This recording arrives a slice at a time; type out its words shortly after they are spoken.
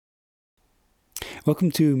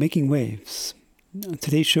Welcome to Making Waves. On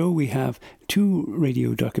today's show, we have two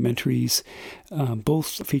radio documentaries,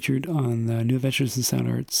 both featured on the New Adventures in Sound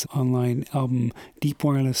Arts online album Deep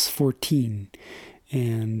Wireless 14.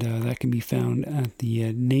 And that can be found at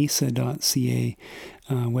the nasa.ca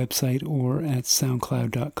website or at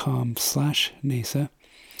soundcloud.com/nasa.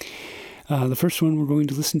 The first one we're going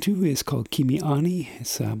to listen to is called Kimi Ani.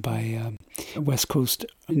 It's by a West Coast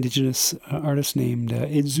indigenous artist named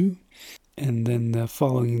Idzu. And then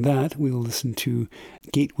following that, we'll listen to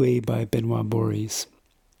Gateway by Benoit Boris.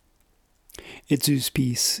 Idzu's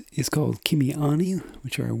piece is called Kimi Ani,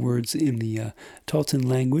 which are words in the Tahltan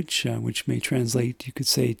language, which may translate, you could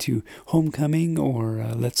say, to homecoming or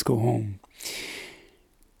let's go home.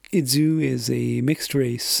 Idzu is a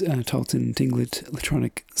mixed-race Tahltan Tlingit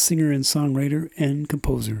electronic singer and songwriter and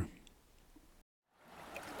composer.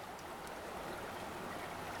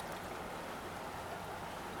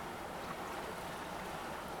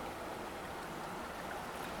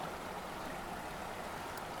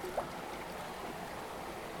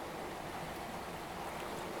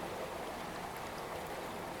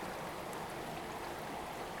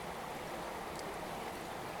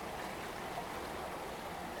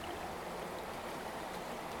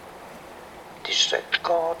 This is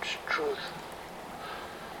God's truth,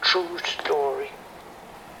 true story.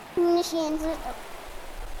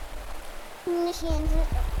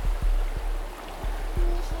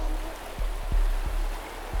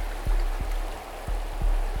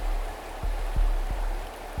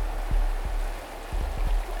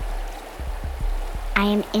 I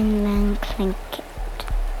am inland Tlingit.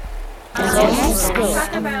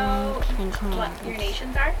 Talk about what your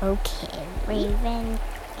nations are. Okay, Raven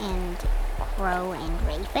and Crow and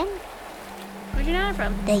Raven. Where'd you know that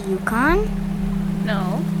from? The Yukon,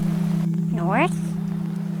 No. North.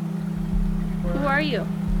 Who are you?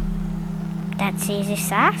 That's Caesar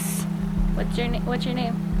Sass. What's your name?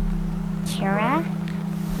 Kira.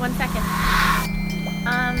 1 second.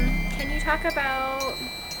 Can you talk about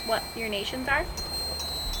what your nations are?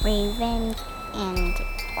 Raven and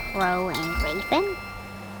Crow and Raven.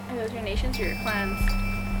 Are those your nations or your clans?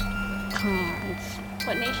 Clans.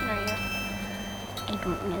 What nation are you? I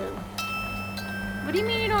don't know. What do you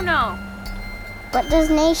mean you don't know? What does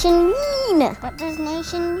nation mean? What does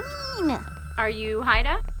nation mean? Are you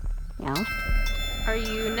Haida? No. Are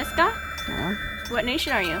you Niska? No. What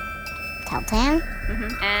nation are you? Tahltan.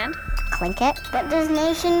 And? Tlingit. What does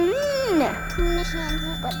nation mean?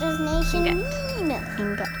 What does nation mean?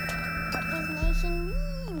 Tlingit. What does nation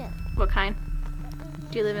mean? What kind?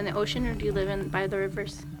 Do you live in the ocean or do you live by the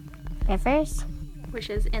rivers? Rivers. Which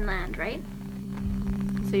is inland, right?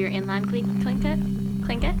 So you're inland Tlingit?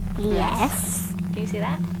 Yes. Can you see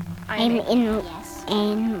that? I'm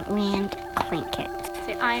inland Tlingit.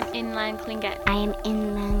 Say, I'm inland Tlingit. I am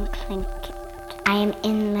inland Tlingit. I am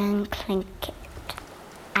inland Tlingit.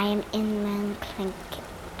 I am inland Tlingit.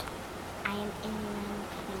 I am inland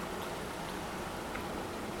Tlingit.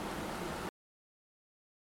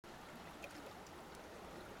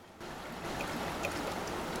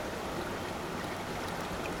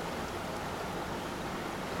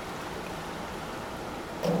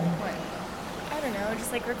 I don't know,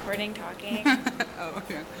 just like recording, talking. Oh,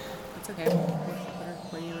 okay. That's okay.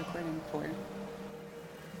 What are you recording for?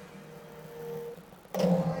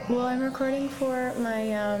 Well, I'm recording for my,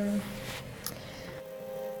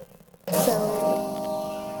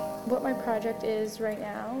 so what my project is right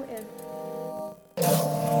now is,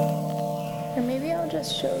 or maybe I'll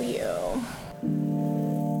just show you.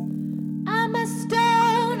 I'm a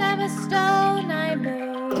stone, I move.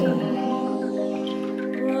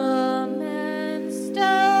 Woman stone.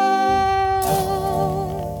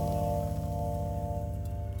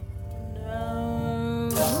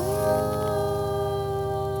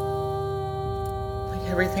 Like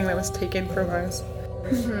everything that was taken from us.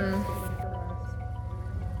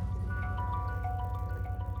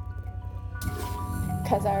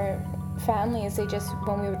 Because our families,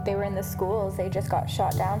 they were in the schools, they just got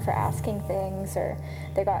shot down for asking things, or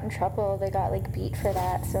they got in trouble, they got like beat for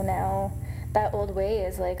that. So now that old way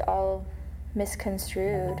is like all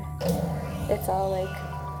misconstrued. It's all like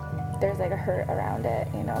there's like a hurt around it,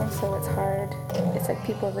 you know, so it's hard. It's like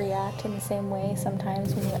people react in the same way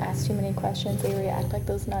sometimes when you ask too many questions. They react like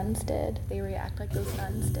those nuns did. They react like those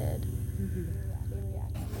nuns did.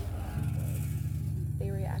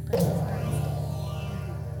 They react like those nuns did.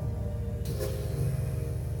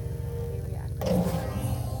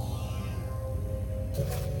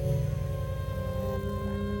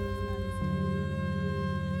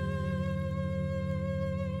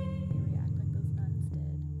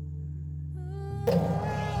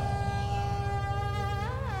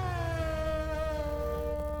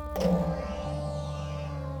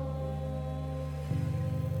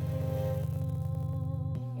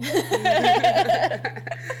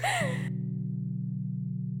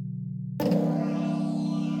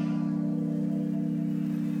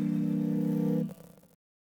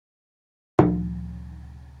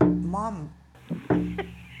 Mom,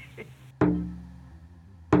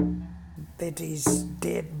 Betty's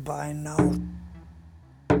dead by now.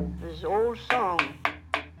 This old song.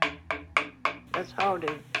 That's how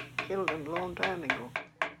they killed him a long time ago.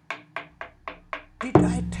 Did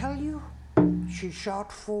I tell you? She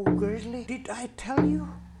shot 4 grizzly. Did I tell you?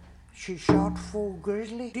 She shot 4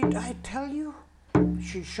 grizzly. Did I tell you?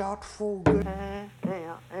 She shot 4 grizzly.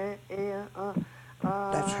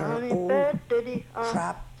 That's her old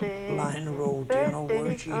trap line road, you know,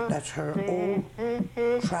 Virgie. That's her old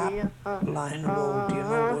trap line road, you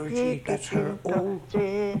know, Virgie. That's her old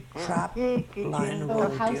trap line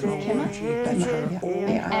road, you know, Virgie. That's her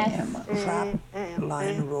old trap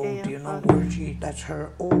line road, you know, Virgie. That's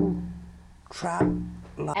her old trap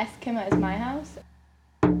line. Eskimo is my house.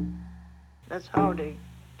 That's how they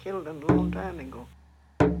killed him a long time ago.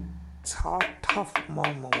 It's how tough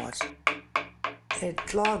Mama was. Et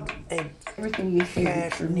glad Everything you say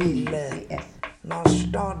is for me, you say Nille. S. Nå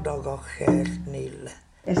stadig og helt Nille.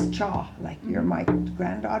 It's Cha, like you're my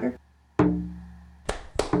granddaughter.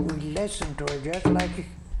 We listen to her just like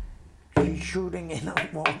she's shooting in a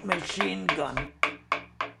war machine gun.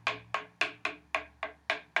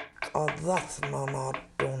 Og that's not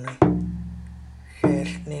Donny.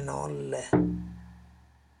 Helt nin alle.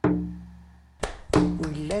 We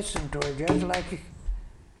listen to her just like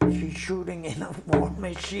she's shooting in a war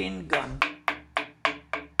machine gun.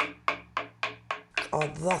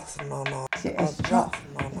 Og that's not. Say, it's Cha.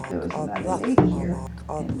 There was another lady here,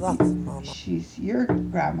 and she's your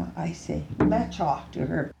grandma. I say, let Cha to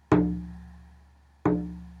her.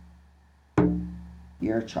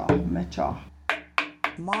 Your Cha, met Cha.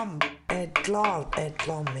 Mom, et glad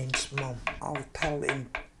means mom. I'll tell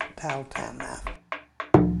Tana.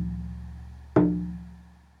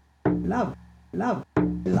 Love, love,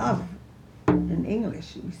 love. In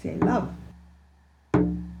English, we say love.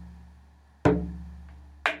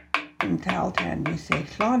 In Taltan, you say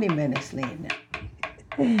Chlani Meneslin.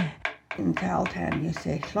 In Taltan, you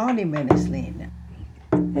say Chlani Meneslin.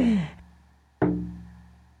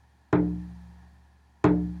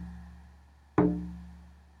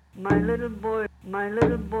 My little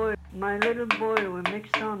boy will make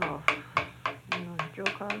son of. You know,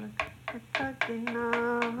 Joe Carlin.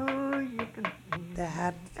 They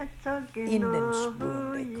had Indian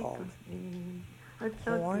spoon, they called it.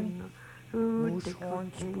 Horn, moose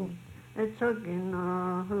horn spoon.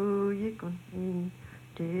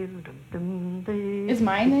 Is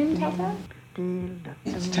my name Tata?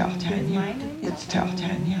 It's Taltania. It's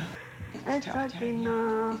Taltania. It's Taltania.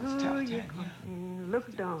 It's Taltania.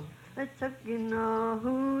 Look down. It's a gina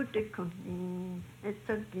who de con it's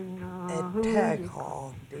a gina who Tag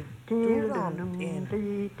hall, they do on in.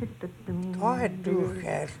 Ta du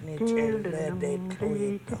härsnit eller det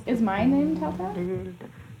tog. Is my name Tata?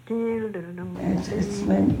 It's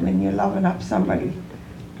when you're loving up somebody.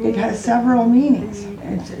 It has several meanings.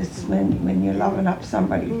 It's when you're loving up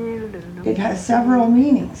somebody. It has several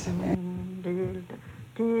meanings.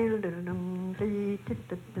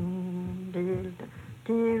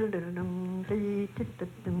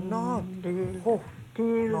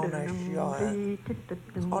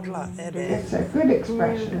 It's a good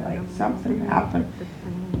expression, like something happened.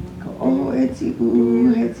 Go, oh, it's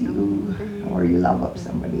ooh, or you love up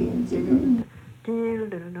somebody, it's ooh.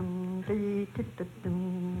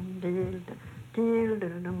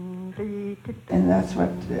 And that's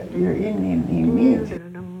what your Indian name means.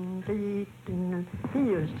 He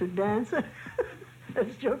used to dance.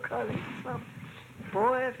 That's Joe Collins' son.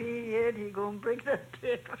 Boy, if he had, he gonna break that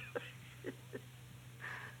tape.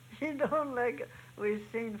 He don't like we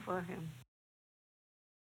sing for him.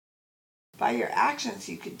 By your actions,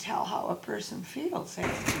 you can tell how a person feels. Eh?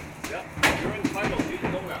 Yeah, you're entitled. You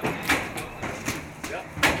know that. Yeah,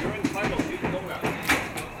 you're entitled. You know that.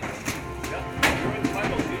 Yeah, you're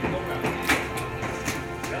entitled. You know that.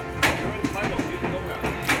 Yeah, you're entitled. You know that.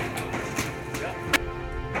 Yeah.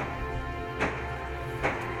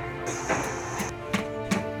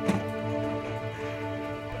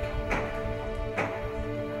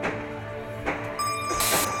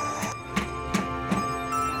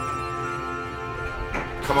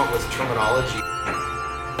 Come up with terminology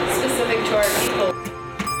specific to our people.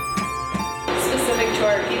 Specific to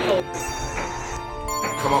our people.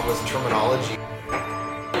 Come up with terminology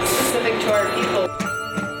specific to our people.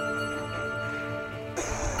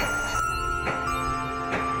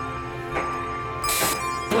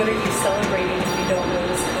 What are you celebrating if you don't know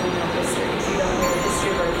this colonial history? If you don't know the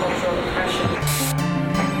history of our cultural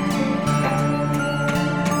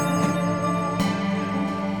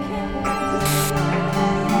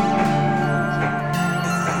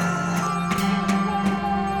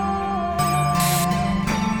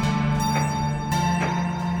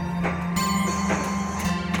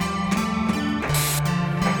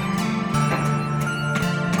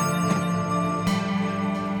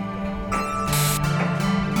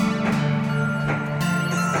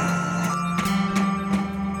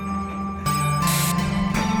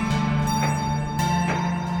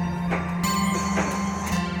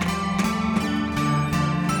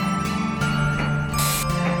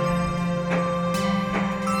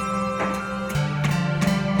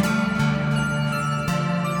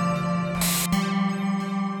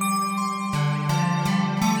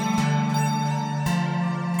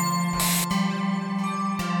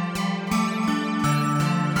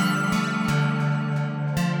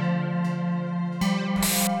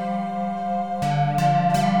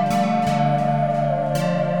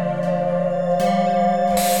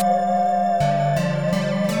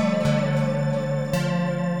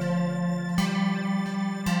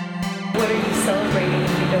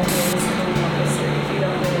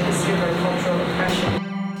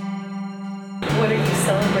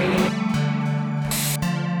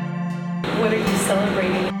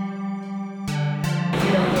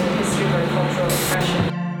cultural oppression.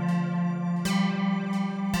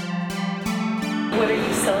 What are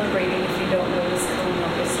you celebrating if you don't know this colonial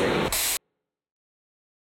history?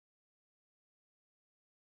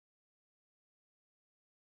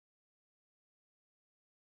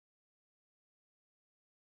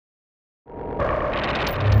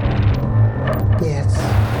 Yes.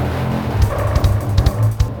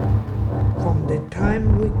 From the time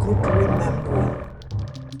we could remember.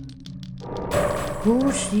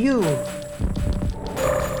 Who's you?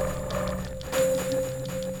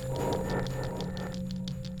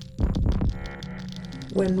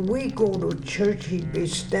 When we go to church, he'd be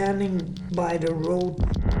standing by the road.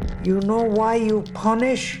 You know why you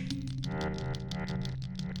punish?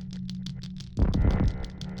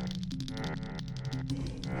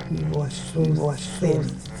 He was so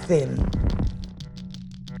thin.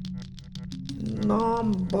 No,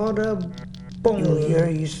 but a bone. You hear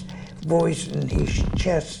his voice in his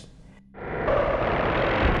chest.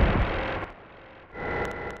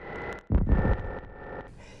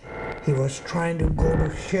 He was trying to go to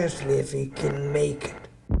Chesley if he can make it.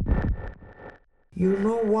 You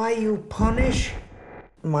know why you punish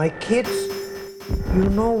my kids? You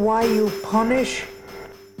know why you punish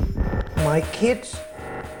my kids?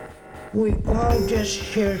 We all just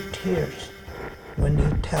share tears when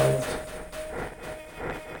he tells.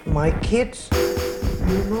 My kids,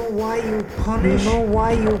 you know why you punish? You know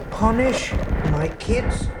why you punish my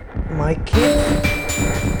kids? My kids?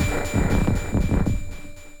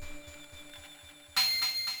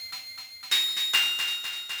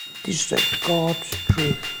 This is God's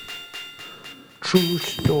true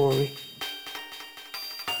story.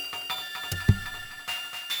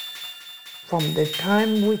 From the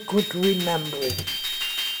time we could remember it.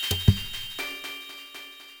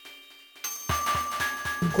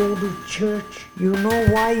 Go to church, you know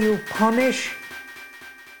why you punish?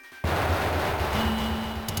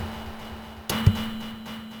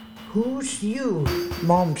 Who's you?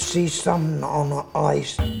 Mom sees something on her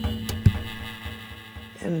eyes.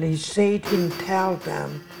 And he said and tell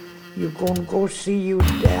them, you gonna go see your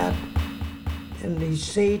dad. And he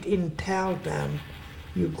said and tell them,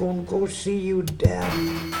 you gonna go see your dad.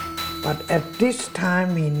 But at this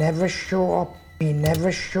time he never show up. He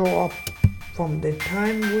never show up from the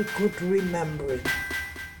time we could remember it.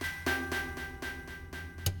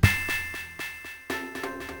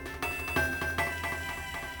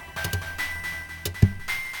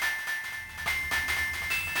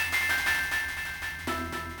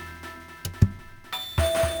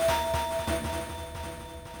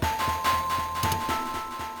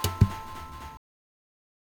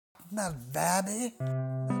 Not Babby.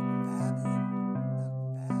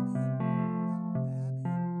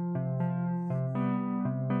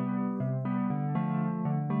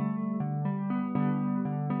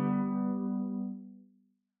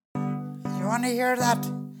 You want to hear that?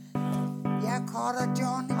 Yeah, Carter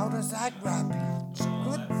John, how does that grab? It's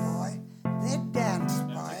good, boy. They dance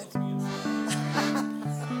by it.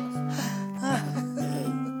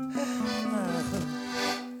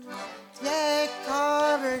 Yeah,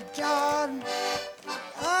 Carter John,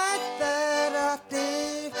 I bet I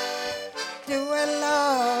did do a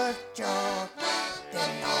lot job.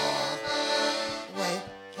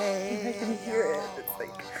 I can hear it. It's like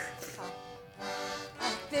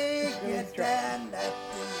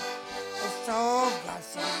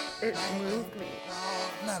it moved me.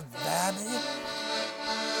 Not Babby.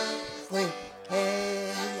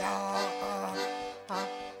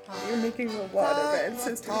 You're making a lot of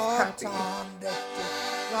ancestors happy.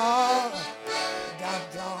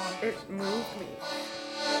 It moved me.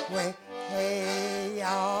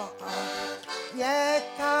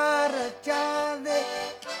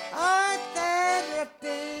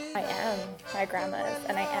 I am my grandma's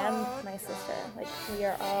and I am my sister. Like, we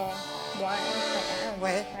are all one. I am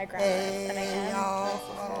my grandma's and I am my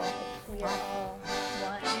sister. Like, we are all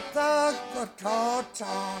one.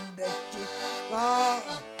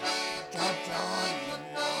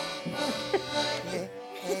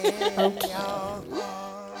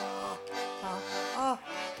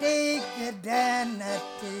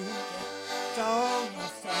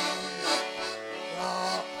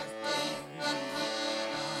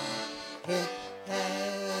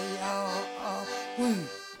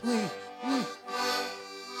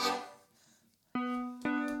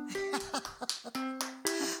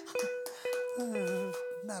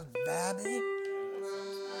 Not Babby.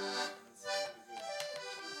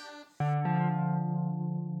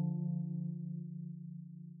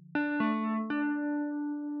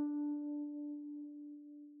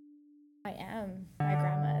 I am my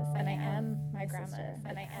grandma's and I am my grandma's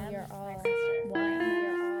and I am. We are all one. We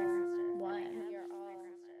are all one.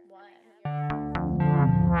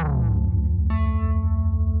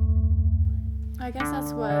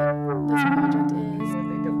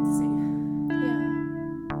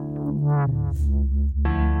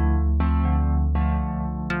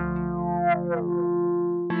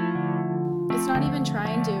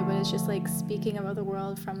 it's just like speaking about the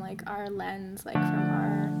world from like our lens, like from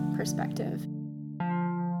our perspective.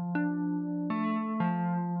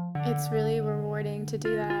 It's really rewarding to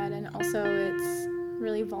do that, and also it's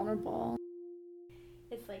really vulnerable.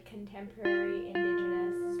 It's like contemporary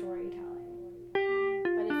indigenous storytelling,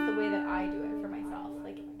 but it's the way that I do it for myself.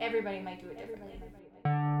 Like everybody might do it differently.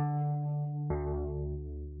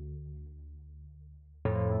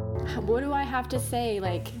 What do I have to say,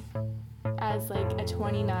 like, as like a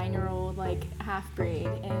 29-year-old like half-breed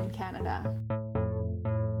in Canada?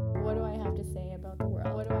 What do I have to say about the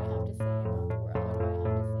world? What do I have to say about the world? What do I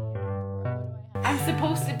have to say about the world? I'm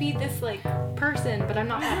supposed to be this like person, but I'm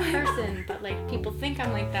not that person. But like people think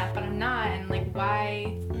I'm like that, but I'm not. And like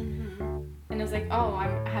why? And it was like, oh, I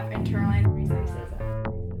have internalized racism.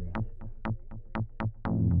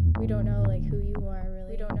 We don't know like who you are really.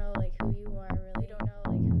 We don't know like who you are really. We don't know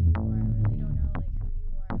like who you are really. We don't know like who you are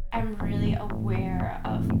really. I'm really aware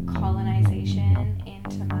of colonization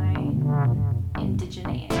into my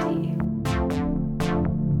indigeneity.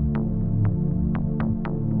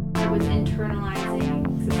 I was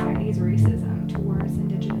internalizing society's racism towards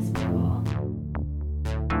indigenous people.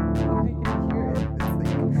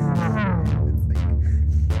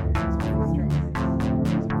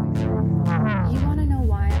 You want to know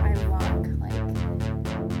why I walk like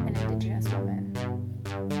an indigenous woman?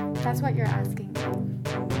 That's what you're asking me.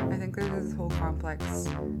 I think there's this whole complex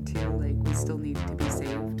to like we still need to be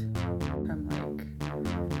saved from like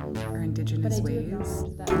our indigenous ways.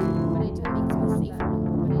 But I do make me safer.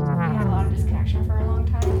 We had a lot of disconnection for a long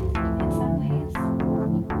time in some ways.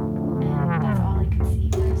 And that's all I could see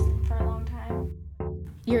for a long time.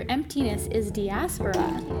 Your emptiness is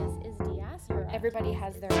diaspora. Everybody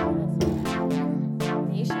has their own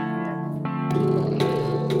nation, their own people.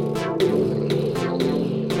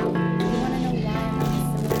 You want to know why I'm not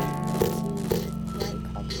assimilating to white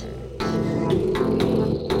culture?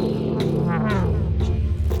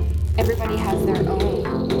 Everybody has their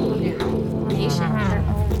own nation, their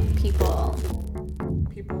own people.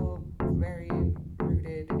 People very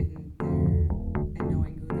rooted in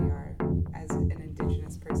knowing who they are as an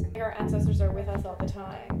indigenous person. Our ancestors are with us all the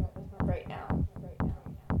time, right now.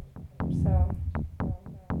 So,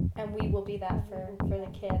 and we will be that for the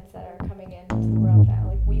kids that are coming into the world now.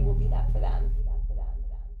 Like, we will be that for them.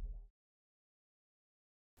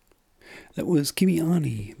 That was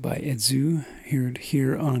Kimiani by Edzu, heard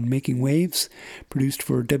here on Making Waves, produced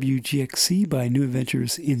for WGXC by New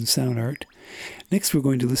Adventures in Sound Art. Next we're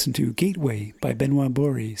going to listen to Gateway by Benoit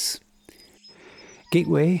Boris.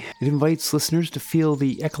 Gateway, it invites listeners to feel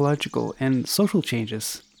the ecological and social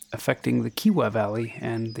changes affecting the Kiewa Valley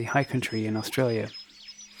and the high country in Australia.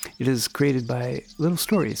 It is created by little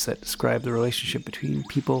stories that describe the relationship between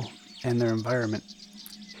people and their environment.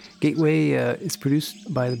 Gateway is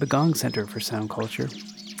produced by the Begong Center for Sound Culture.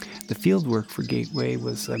 The fieldwork for Gateway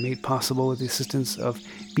was made possible with the assistance of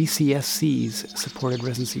BCSC's supported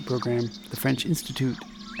residency program, the French Institute,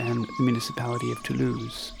 and the municipality of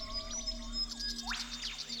Toulouse.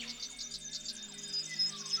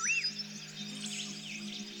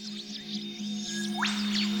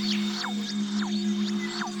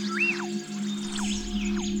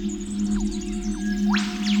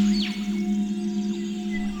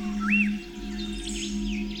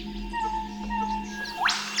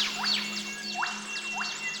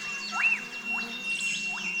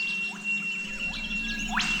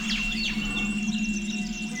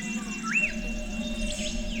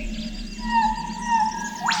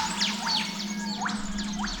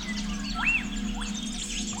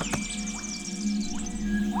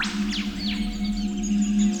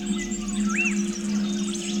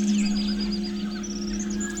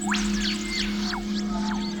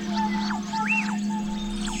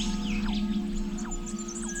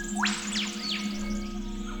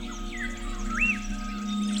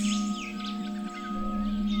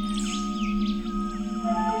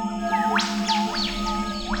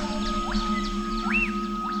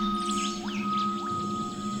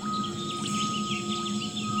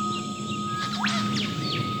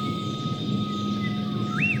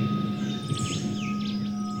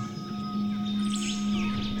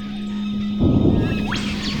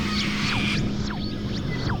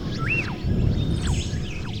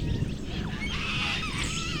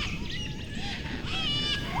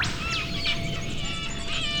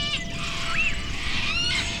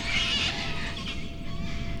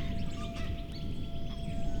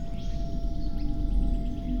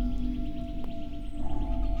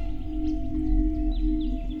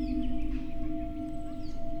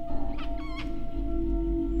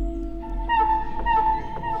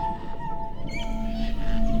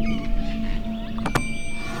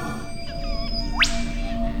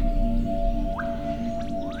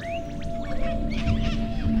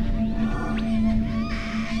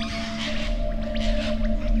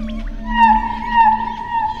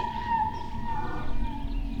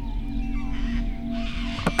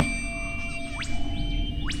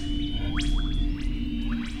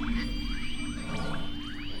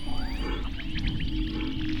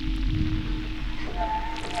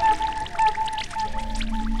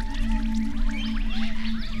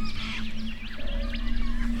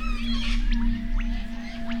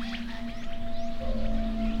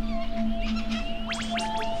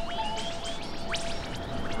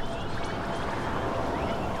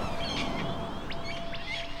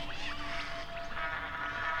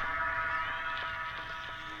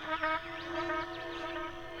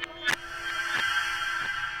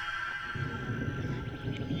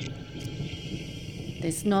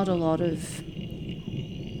 There's not a lot of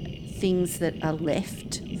things that are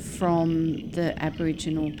left from the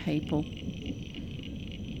Aboriginal people.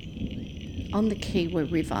 On the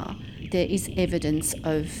Kiewa River, there is evidence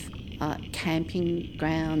of camping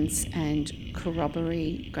grounds and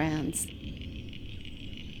corroboree grounds.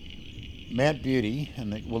 Mount Beauty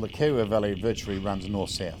and the Kiewa Valley virtually runs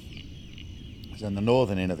north-south. So in the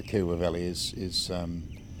northern end of the Kiewa Valley is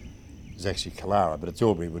actually Killara, but it's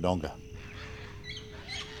Albury-Wodonga.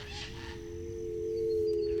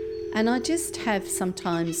 And I just have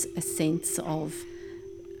sometimes a sense of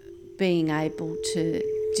being able to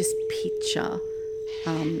just picture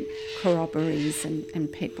corroborees and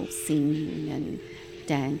people singing and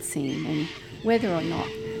dancing, and whether or not.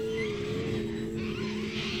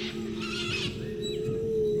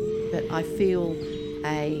 But I feel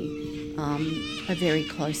a very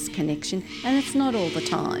close connection, and it's not all the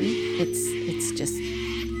time. It's just.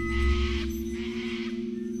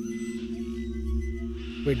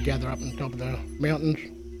 We'd gather up on top of the mountains,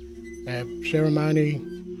 have ceremony,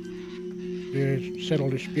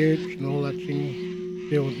 settle disputes and all that thing,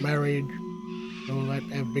 deal with marriage, all that,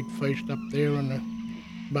 have a big feast up there on the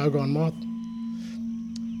Bogon Moth.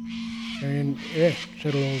 And yeah,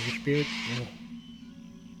 settle all the disputes. And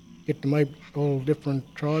get to meet all different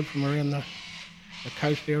tribes from around the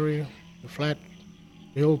coast area, the flat,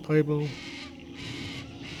 the hill people.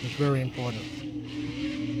 It's very important.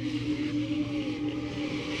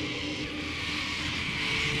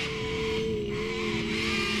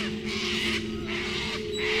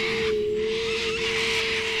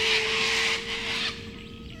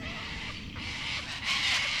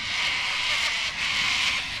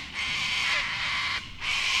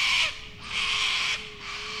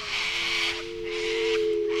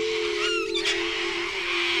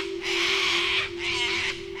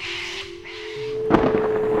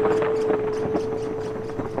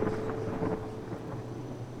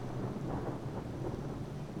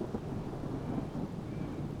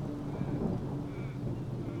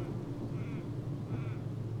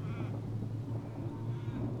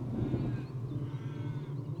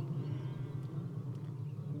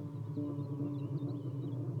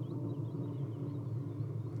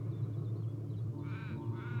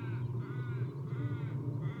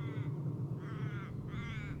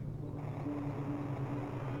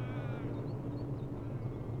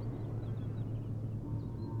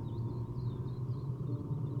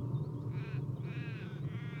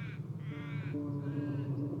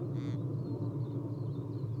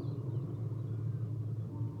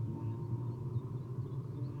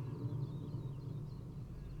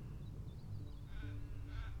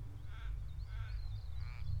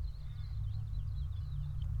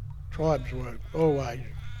 Tribes were always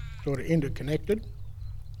sort of interconnected,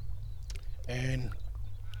 and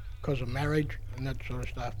because of marriage and that sort of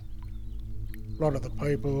stuff, a lot of the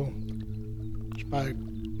people spoke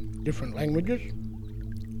different languages.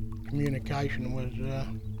 Communication was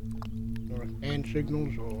sort of hand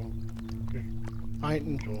signals or just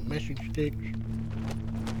paintings or message sticks.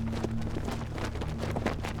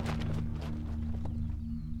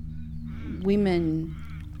 Women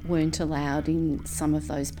weren't allowed in some of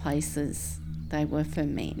those places. They were for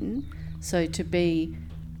men. So to be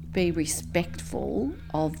respectful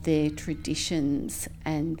of their traditions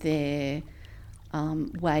and their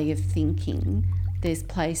way of thinking, there's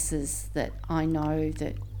places that I know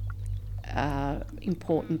that are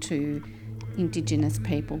important to Indigenous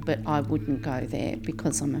people, but I wouldn't go there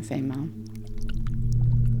because I'm a female.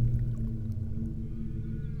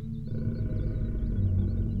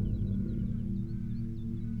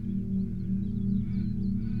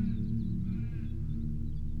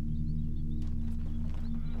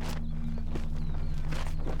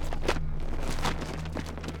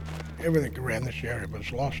 Everything around this area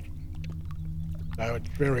was lost. So it's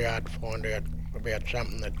very hard to find out about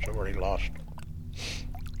something that's already lost.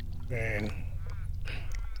 And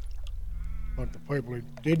what the people who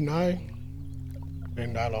did know, they're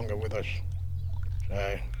no longer with us.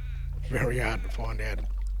 So it's very hard to find out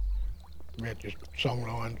about just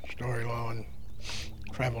songline, storyline,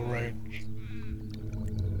 travel routes.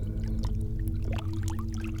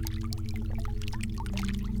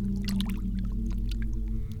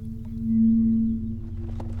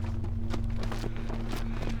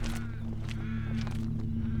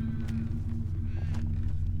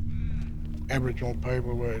 Aboriginal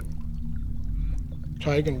people were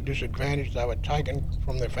taken, disadvantaged. They were taken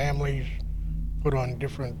from their families, put on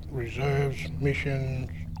different reserves, missions,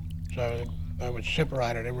 so they were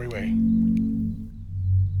separated everywhere.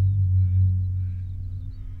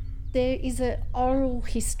 There is an oral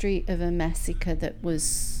history of a massacre that was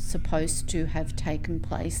supposed to have taken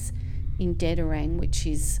place in Dedarang, which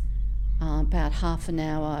is about half an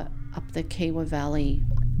hour up the Kiewa Valley.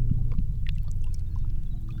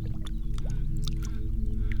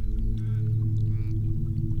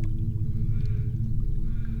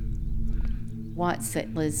 White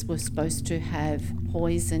settlers were supposed to have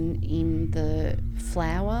poison in the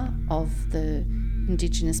flour of the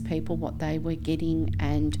Indigenous people, what they were getting,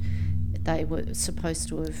 and they were supposed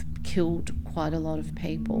to have killed quite a lot of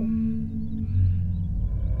people.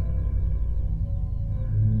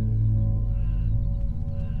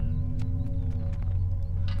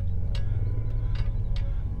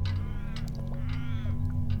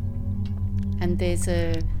 And there's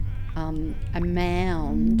a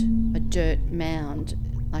mound, a dirt mound,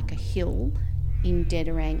 like a hill in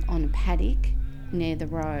Dedarang on a paddock near the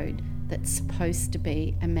road that's supposed to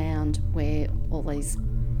be a mound where all these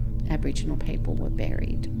Aboriginal people were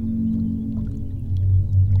buried.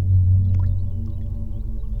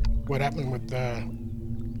 What happened with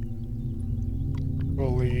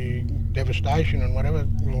all the devastation and whatever,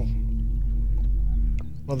 well,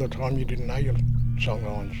 all the time you didn't know your song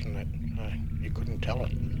lines and that, you couldn't tell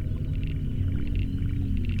it.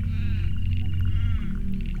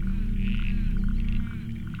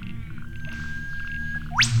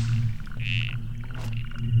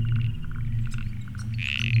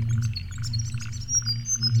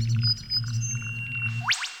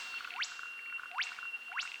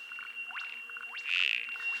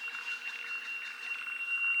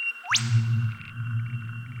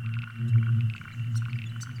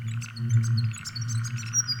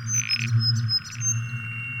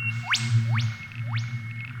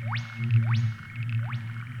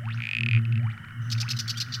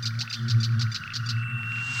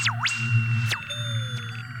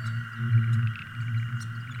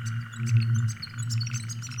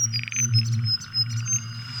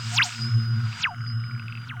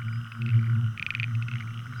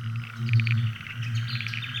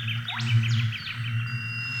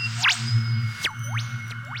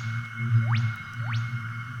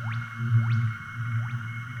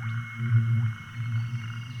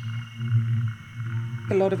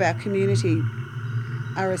 A lot of our community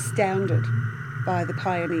are astounded by the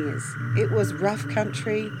pioneers. It was rough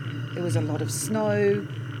country, there was a lot of snow,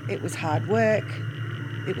 it was hard work,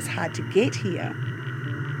 it was hard to get here.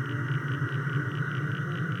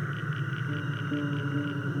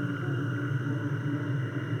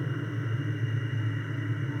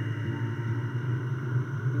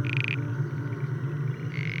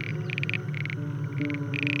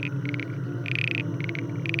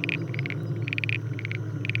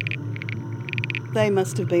 They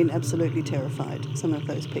must have been absolutely terrified, some of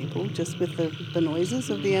those people, just with the noises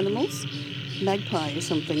of the animals. Magpie is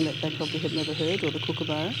something that they probably had never heard, or the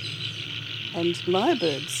kookaburra. And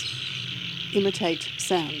lyrebirds imitate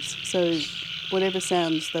sounds. So whatever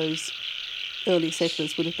sounds those early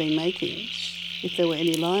settlers would have been making, if there were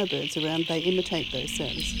any lyrebirds around, they imitate those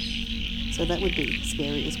sounds. So that would be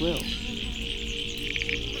scary as well.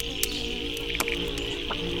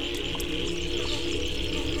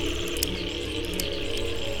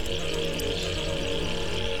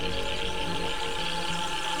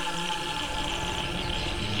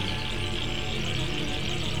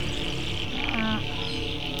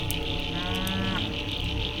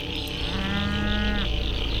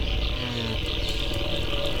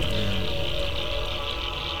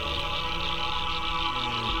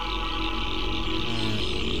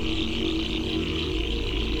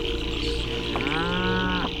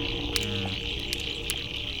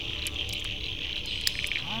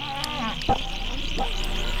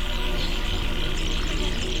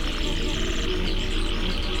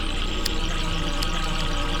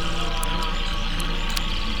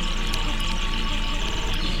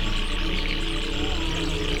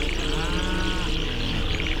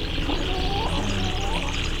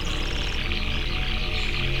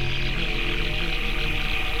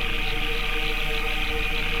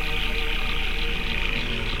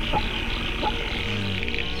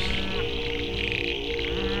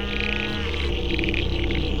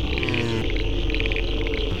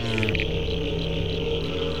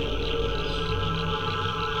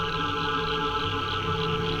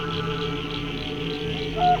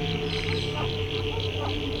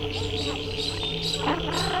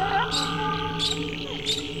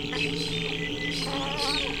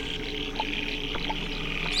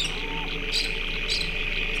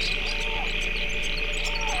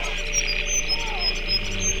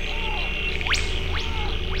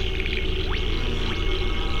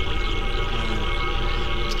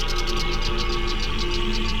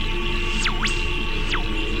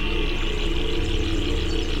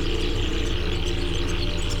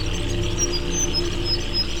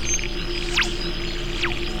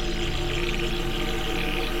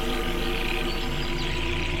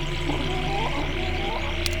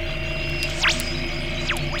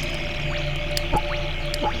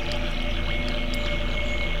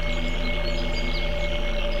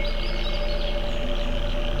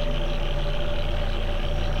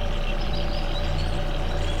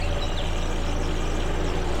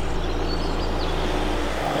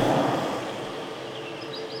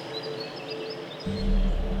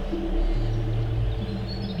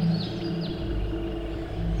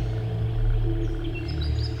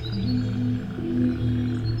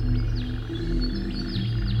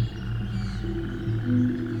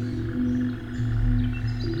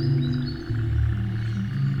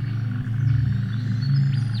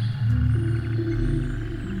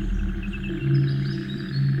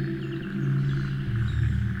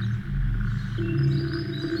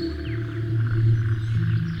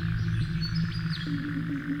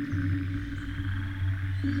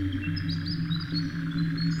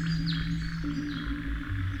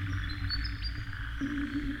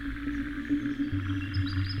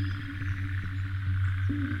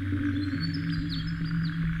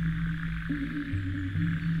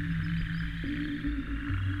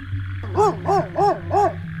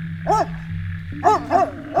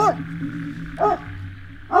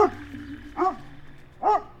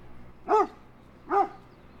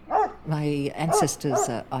 My ancestors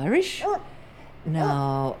are Irish.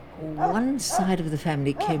 Now, one side of the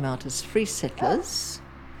family came out as free settlers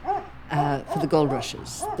for the gold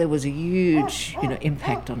rushes. There was a huge,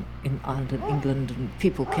 impact in Ireland and England, and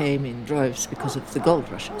people came in droves because of the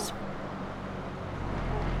gold rushes.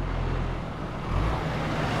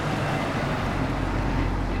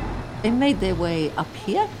 They made their way up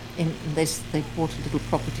here, and they bought a little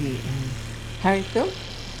property in Harryville.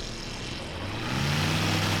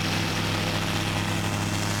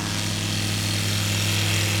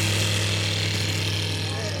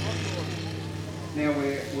 Now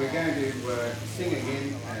we're going to sing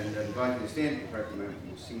again, and invite you to stand at the appropriate moment.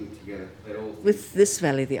 We'll sing together. With this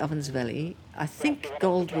valley, the Ovens Valley, I think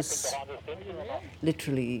gold was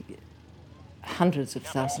literally hundreds of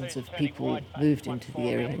thousands of people moved into the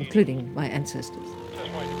area, including my ancestors.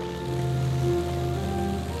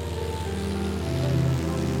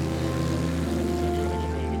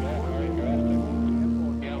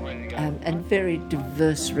 And very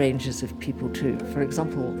diverse ranges of people too. For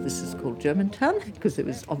example, this is called Germantown because there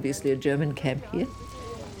was obviously a German camp here.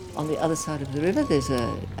 On the other side of the river, there's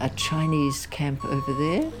a Chinese camp over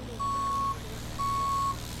there.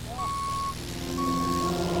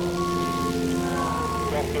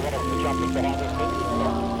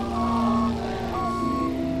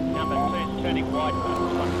 Turning right,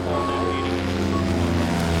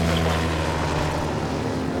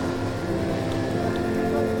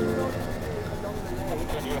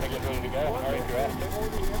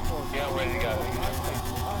 yeah, ready to go.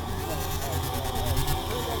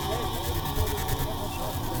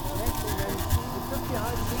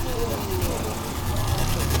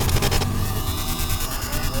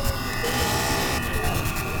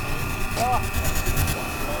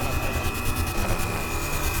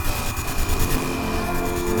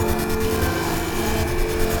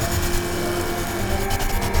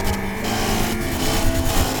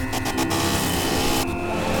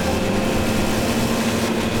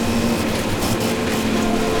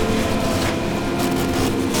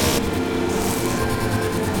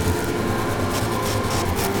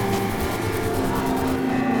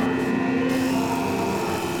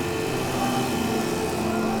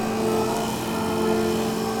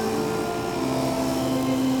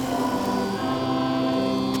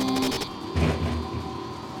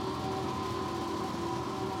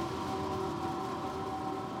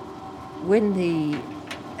 When the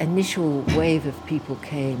initial wave of people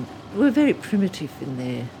came, they were very primitive in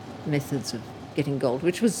their methods of getting gold,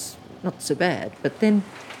 which was not so bad. But then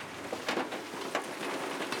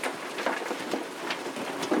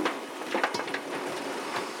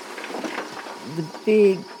the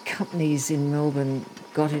big companies in Melbourne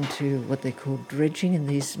got into what they called dredging, and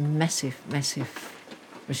these massive, massive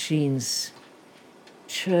machines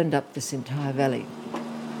churned up this entire valley.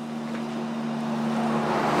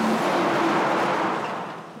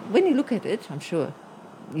 When you look at it, I'm sure,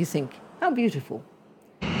 you think, how beautiful.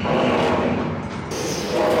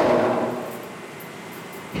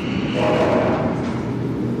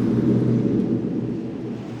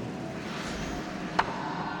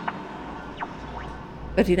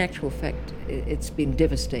 But in actual fact, it's been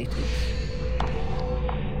devastated.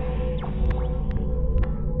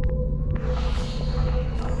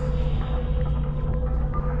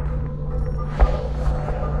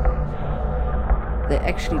 They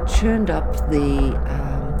actually churned up the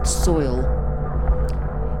soil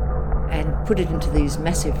and put it into these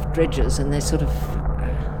massive dredgers, and they're sort of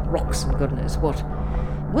rocks and God knows what.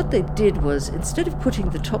 What they did was, instead of putting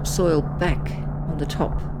the topsoil back on the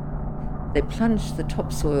top, they plunged the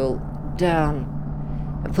topsoil down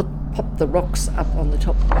and popped the rocks up on the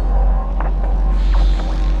top.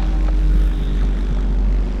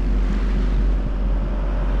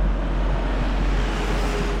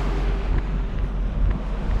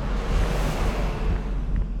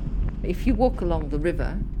 If you walk along the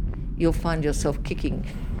river, you'll find yourself kicking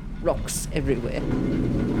rocks everywhere.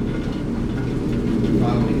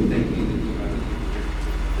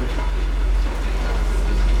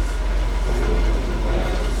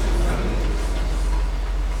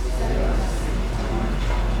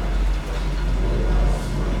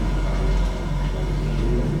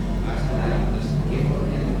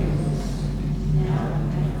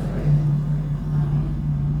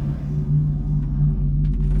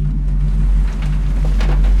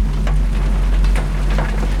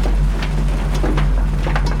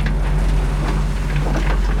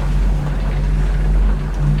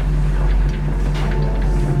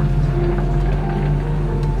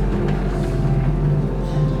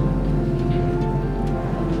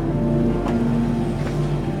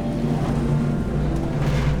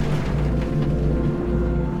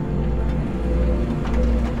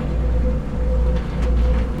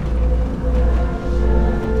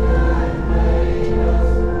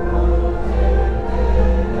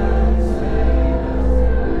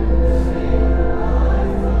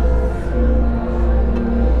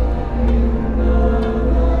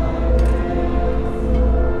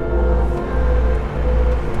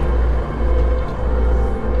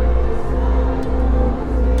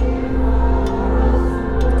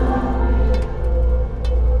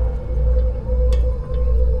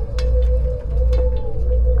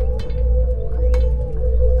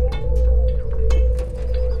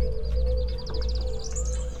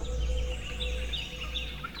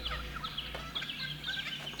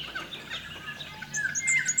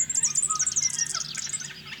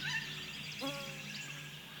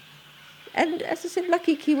 as I said,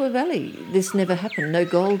 lucky Kiwa Valley. This never happened. No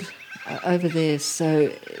gold over there,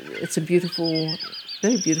 so it's a beautiful,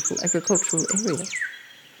 very beautiful agricultural area.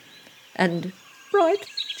 And right,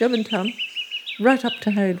 Jummantown, right up to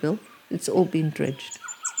Harriedville, it's all been dredged.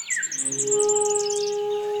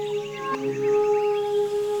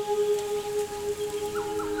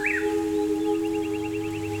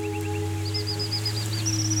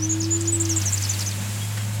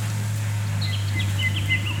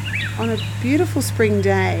 On a beautiful spring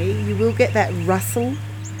day, you will get that rustle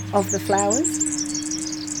of the flowers.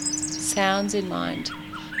 Sounds in mind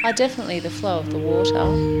are definitely the flow of the water.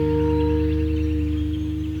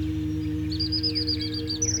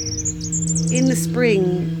 In the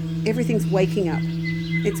spring, everything's waking up.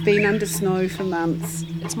 It's been under snow for months.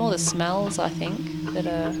 It's more the smells, I think, that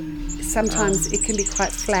are... Sometimes it can be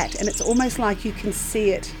quite flat, and it's almost like you can see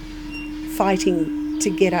it fighting to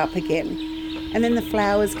get up again. And then the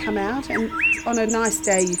flowers come out, and on a nice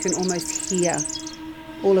day you can almost hear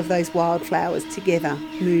all of those wildflowers together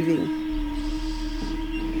moving.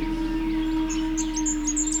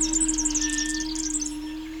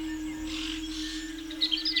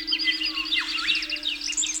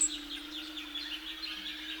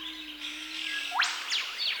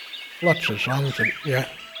 Lots of songs, and yeah,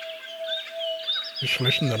 just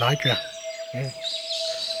listen to nature. Yeah.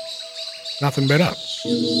 Nothing better.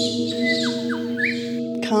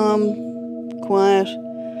 Calm, quiet.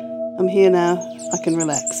 I'm here now. I can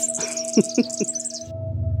relax.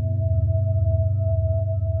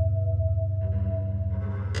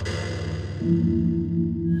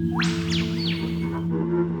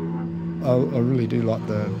 I really do like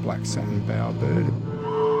the black satin bowerbird.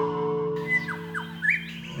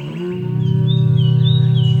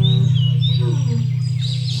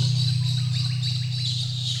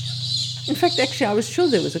 In fact, actually, I was sure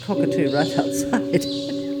there was a cockatoo right outside.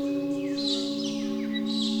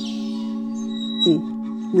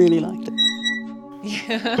 Really liked it.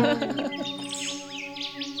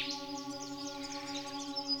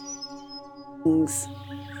 Things.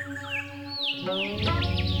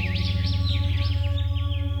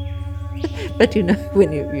 But you know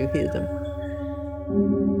when you hear them.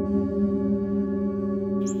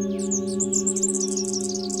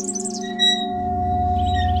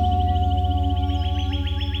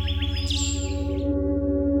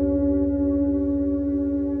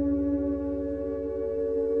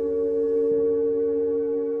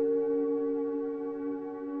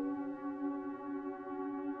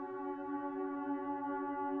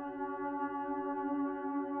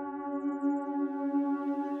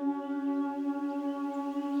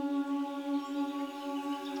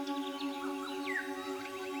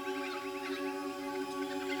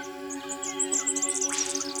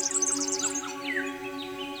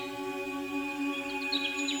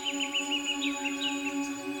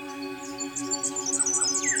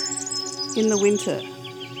 In the winter,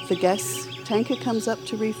 the gas tanker comes up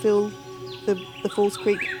to refill the Falls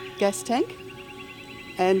Creek gas tank,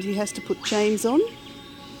 and he has to put chains on,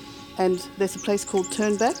 and there's a place called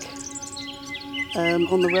Turnback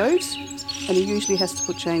on the road, and he usually has to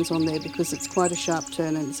put chains on there because it's quite a sharp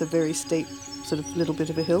turn and it's a very steep sort of little bit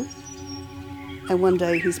of a hill. And one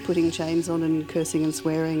day he's putting chains on and cursing and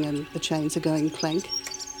swearing, and the chains are going clank,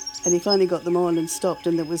 and he finally got them on and stopped,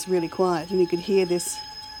 and it was really quiet, and you could hear this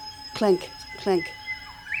clank, clank,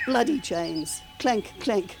 bloody chains, clank,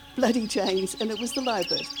 clank, bloody chains, and it was the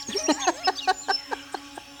lyrebird.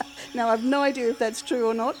 Now, I've no idea if that's true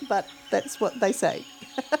or not, but that's what they say.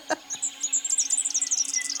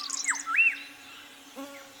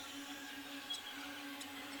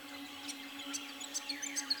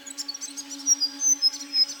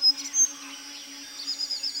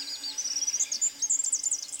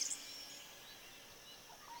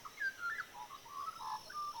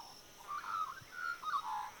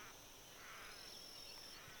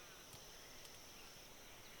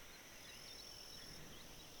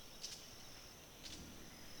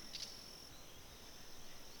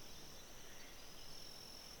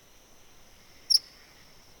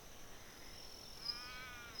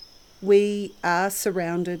 We are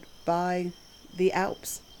surrounded by the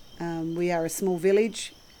Alps. We are a small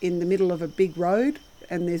village in the middle of a big road,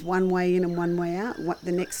 and there's one way in and one way out.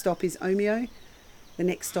 The next stop is Omeo. The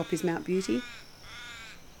next stop is Mount Beauty.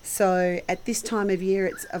 So at this time of year,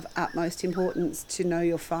 it's of utmost importance to know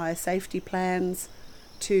your fire safety plans,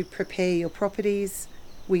 to prepare your properties.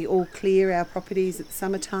 We all clear our properties at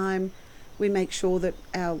summertime. We make sure that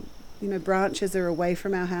our branches are away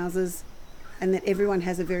from our houses, and that everyone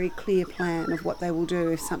has a very clear plan of what they will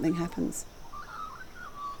do if something happens.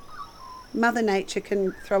 Mother Nature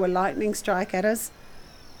can throw a lightning strike at us.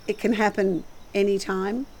 It can happen any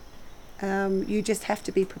time. You just have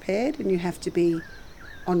to be prepared and you have to be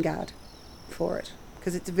on guard for it,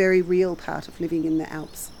 because it's a very real part of living in the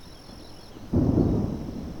Alps.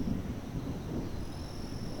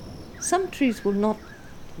 Some trees will not,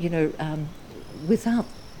 without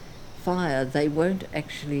fire, they won't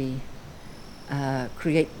actually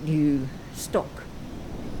create new stock.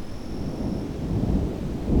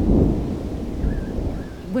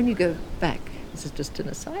 When you go back, this is just an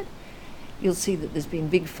aside, you'll see that there's been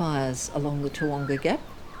big fires along the Toowoomba Gap.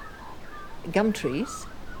 Gum trees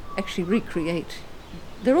actually recreate.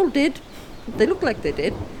 They're all dead. They look like they're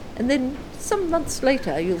dead. And then some months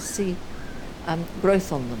later, you'll see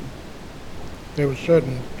growth on them. There were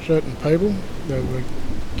certain people that were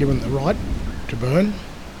given the right to burn.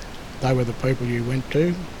 They were the people you went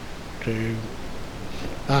to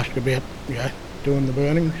ask about, doing the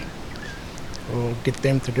burnings, or get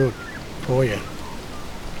them to do it for you,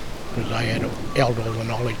 because they had held all the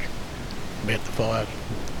knowledge about the fires.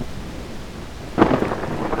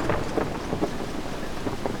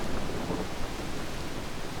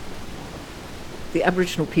 The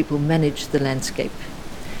Aboriginal people managed the landscape,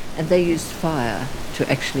 and they used fire to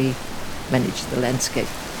actually manage the landscape.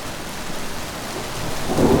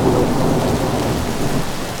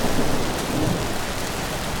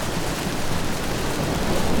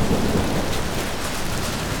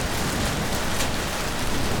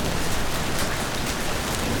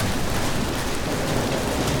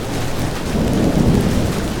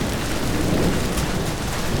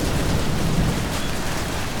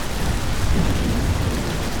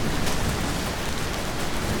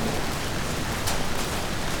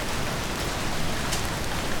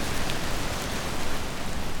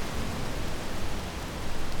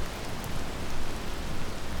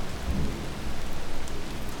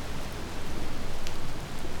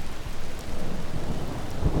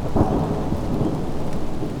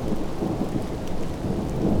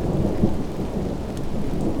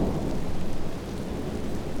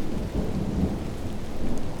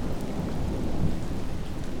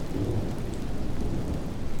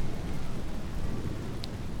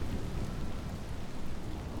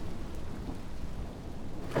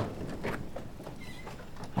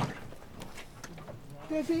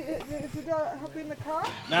 Does he hop in the car?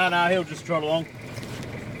 No, he'll just trot along.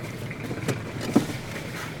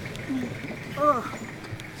 Oh.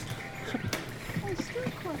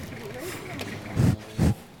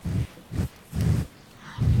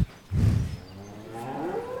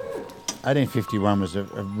 1851 was a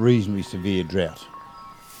reasonably severe drought.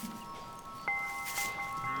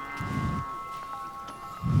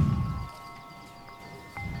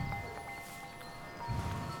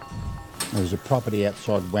 There was a property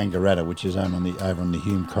outside Wangaratta, which is owned over on the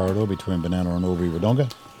Hume corridor between Banana and Albury Wodonga.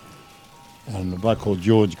 And a bloke called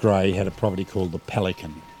George Gray had a property called the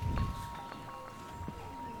Pelican.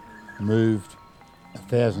 Moved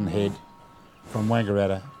 1,000 head from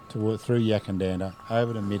Wangaratta through Yakandanda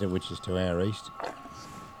over to Mitta, which is to our east.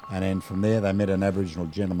 And then from there they met an Aboriginal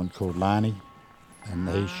gentleman called Larney, and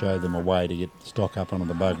he showed them a way to get stock up onto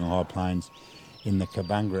the Bogan High Plains in the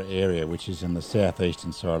Kabungra area, which is in the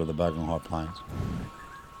southeastern side of the Bogan High Plains.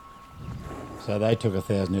 So they took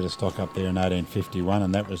 1,000 head of stock up there in 1851,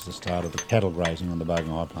 and that was the start of the cattle grazing on the Bogan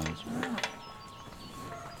High Plains.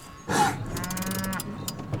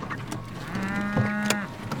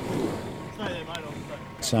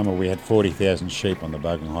 Summer we had 40,000 sheep on the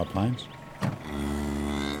Bogan High Plains,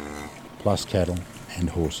 plus cattle and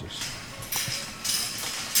horses.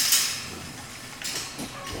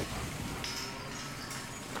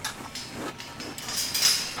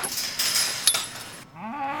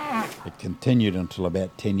 It continued until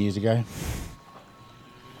about 10 years ago,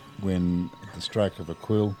 when at the stroke of a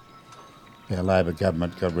quill, our Labor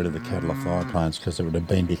government got rid of the cattle off the High Plains because it would have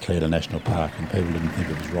been declared a national park and people didn't think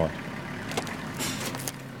it was right.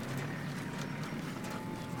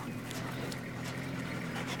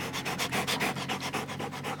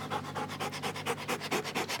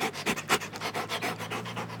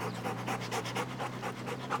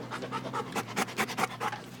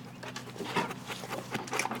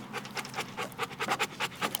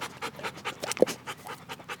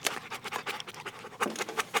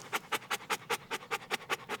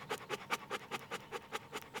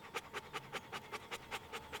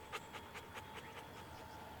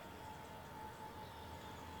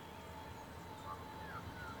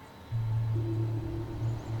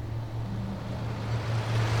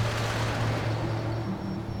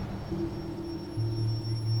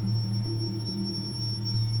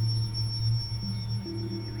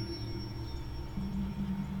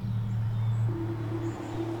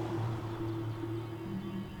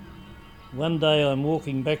 one day I'm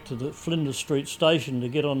walking back to the Flinders Street station to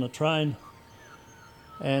get on the train,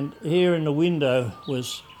 and here in the window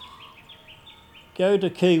was, "Go to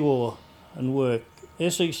Kiwar and work.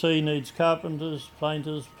 SEC needs carpenters,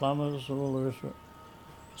 painters, plumbers, and all the rest of it."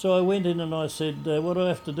 So I went in and I said, "What do I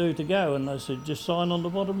have to do to go?" And they said, "Just sign on the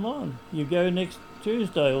bottom line. You go next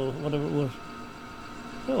Tuesday," or whatever it was.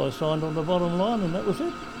 So I signed on the bottom line and that was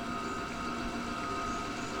it.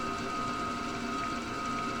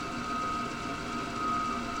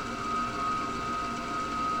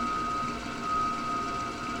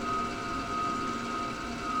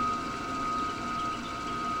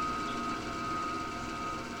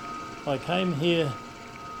 I came here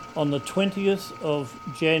on the 20th of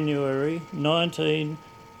January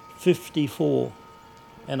 1954,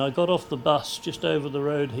 and I got off the bus just over the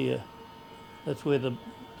road here. That's where the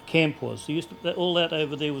camp was. All that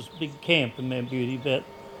over there was a big camp in Mount Beauty, about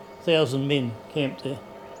 1,000 men camped there.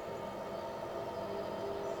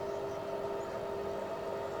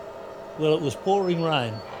 Well, it was pouring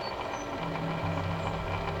rain.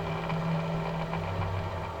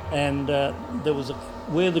 And there was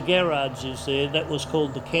where the garage is there, that was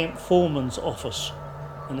called the camp foreman's office,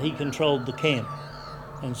 and he controlled the camp.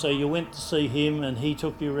 And so you went to see him and he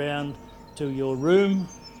took you around to your room.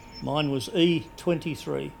 Mine was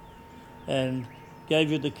E23, and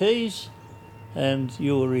gave you the keys and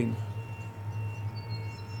you were in.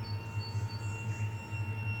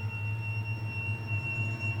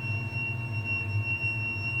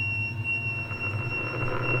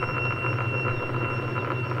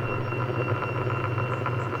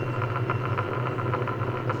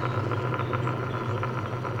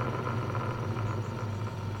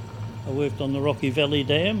 I worked on the Rocky Valley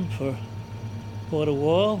Dam for quite a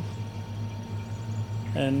while,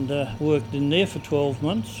 and worked in there for 12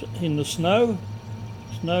 months in the snow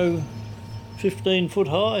 15 foot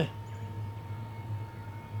high.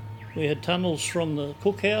 We had tunnels from the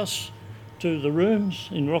cookhouse to the rooms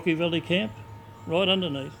in Rocky Valley Camp, right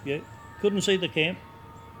underneath. Yeah, couldn't see the camp,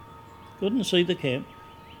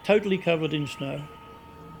 totally covered in snow.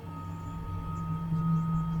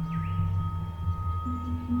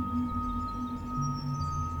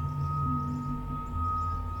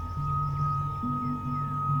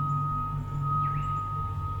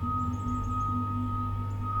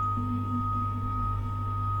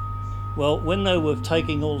 Well, when they were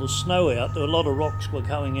taking all the snow out, there were a lot of rocks were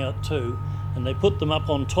going out too, and they put them up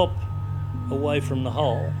on top away from the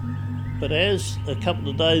hole. But as a couple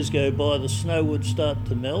of days go by, the snow would start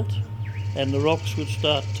to melt and the rocks would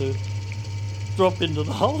start to drop into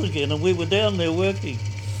the hole again, and we were down there working.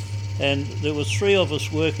 And there was 3 of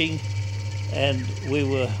us working, and we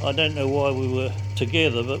were, I don't know why we were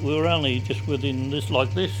together, but we were only just within this,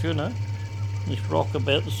 like this, you know, this rock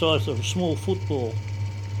about the size of a small football.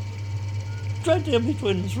 Straight down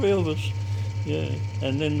between the 3 of us. Yeah.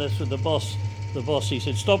 And then that's with the boss, he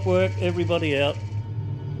said, "Stop work, everybody out."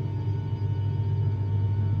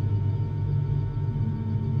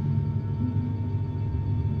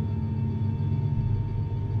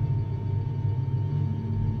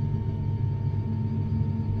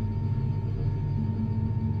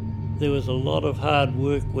 There was a lot of hard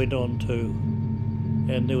work went on too.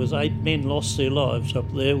 And there was 8 men lost their lives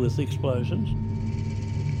up there with explosions.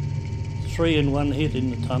 3 in one hit in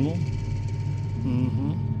the tunnel.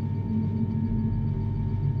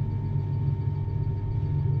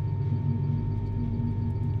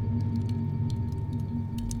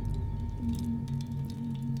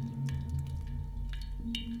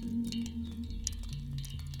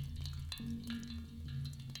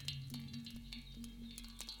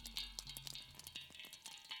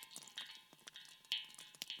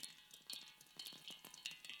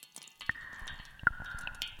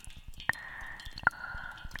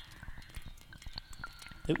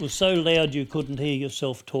 It was so loud you couldn't hear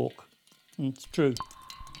yourself talk. It's true.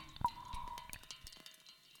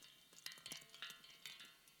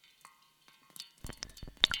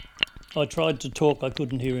 I tried to talk, I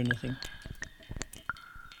couldn't hear anything.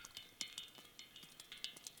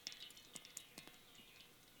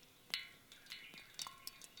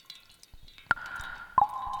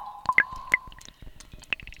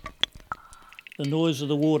 The noise of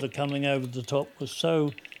the water coming over the top was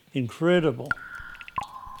so incredible.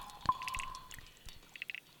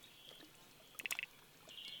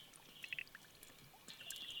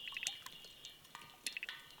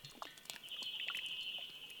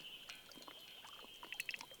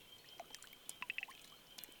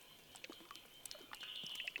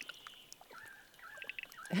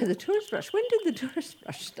 The tourist rush. When did the tourist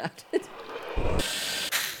rush start?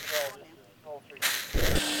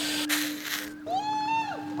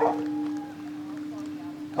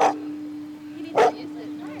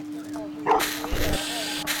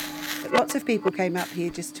 lots of people came up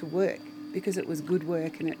here just to work because it was good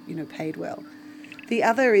work and it, paid well. The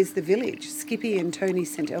other is the village. Skippy and Tony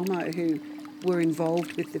St Elmo, who were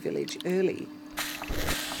involved with the village early.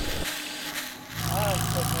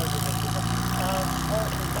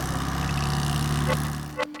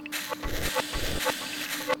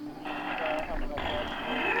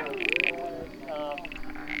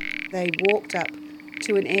 They walked up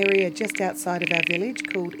to an area just outside of our village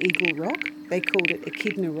called Eagle Rock. They called it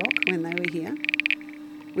Echidna Rock when they were here,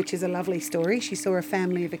 which is a lovely story. She saw a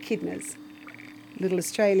family of echidnas, little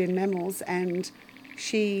Australian mammals, and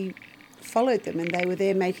she followed them, and they were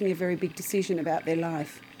there making a very big decision about their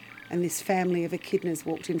life. And this family of echidnas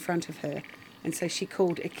walked in front of her, and so she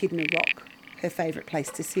called Echidna Rock her favourite place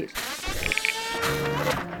to sit.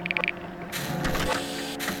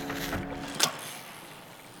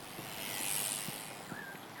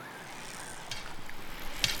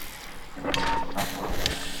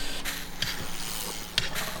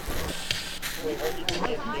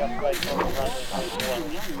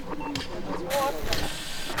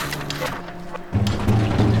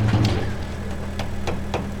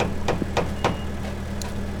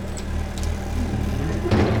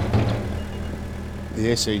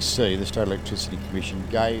 The SEC, the State Electricity Commission,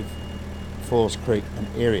 gave Falls Creek an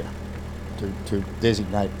area to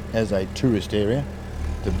designate as a tourist area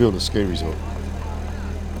to build a ski resort.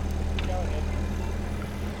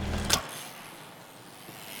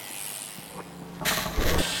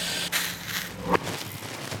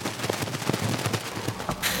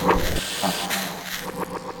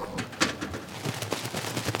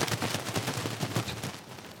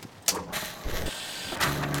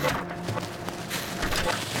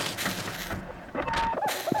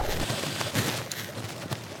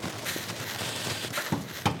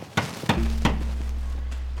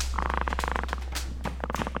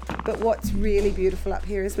 But what's really beautiful up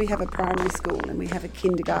here is we have a primary school and we have a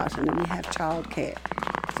kindergarten and we have childcare.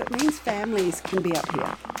 So it means families can be up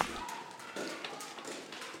here.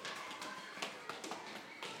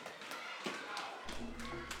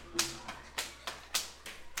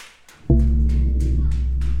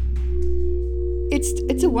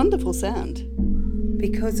 It's a wonderful sound.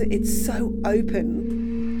 Because it's so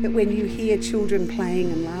open that when you hear children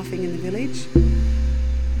playing and laughing in the village,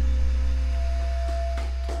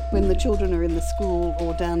 when the children are in the school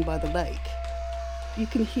or down by the lake, you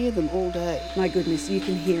can hear them all day. My goodness, you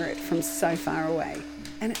can hear it from so far away.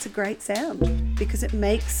 And it's a great sound because it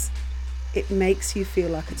makes you feel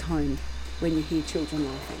like it's home when you hear children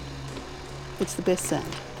laughing. It's the best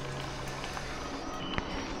sound.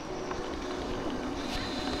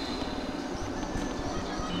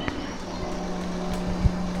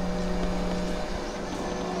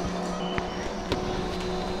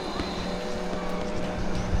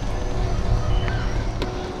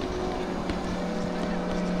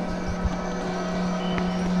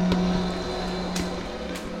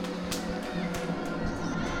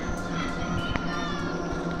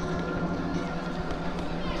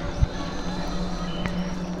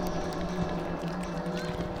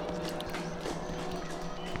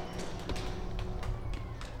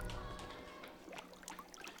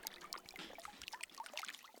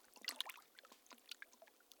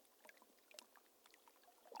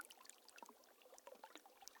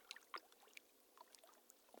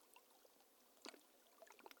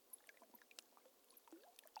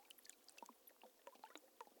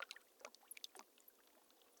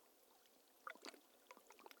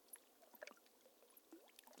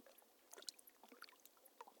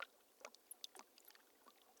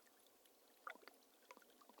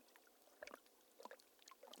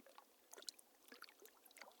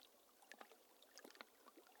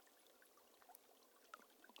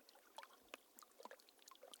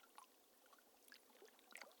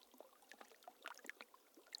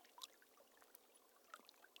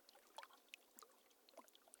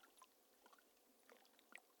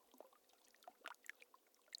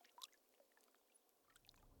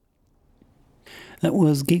 That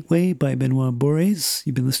was Gateway by Benoit Borres.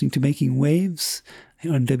 You've been listening to Making Waves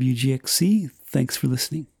on WGXC. Thanks for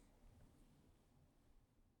listening.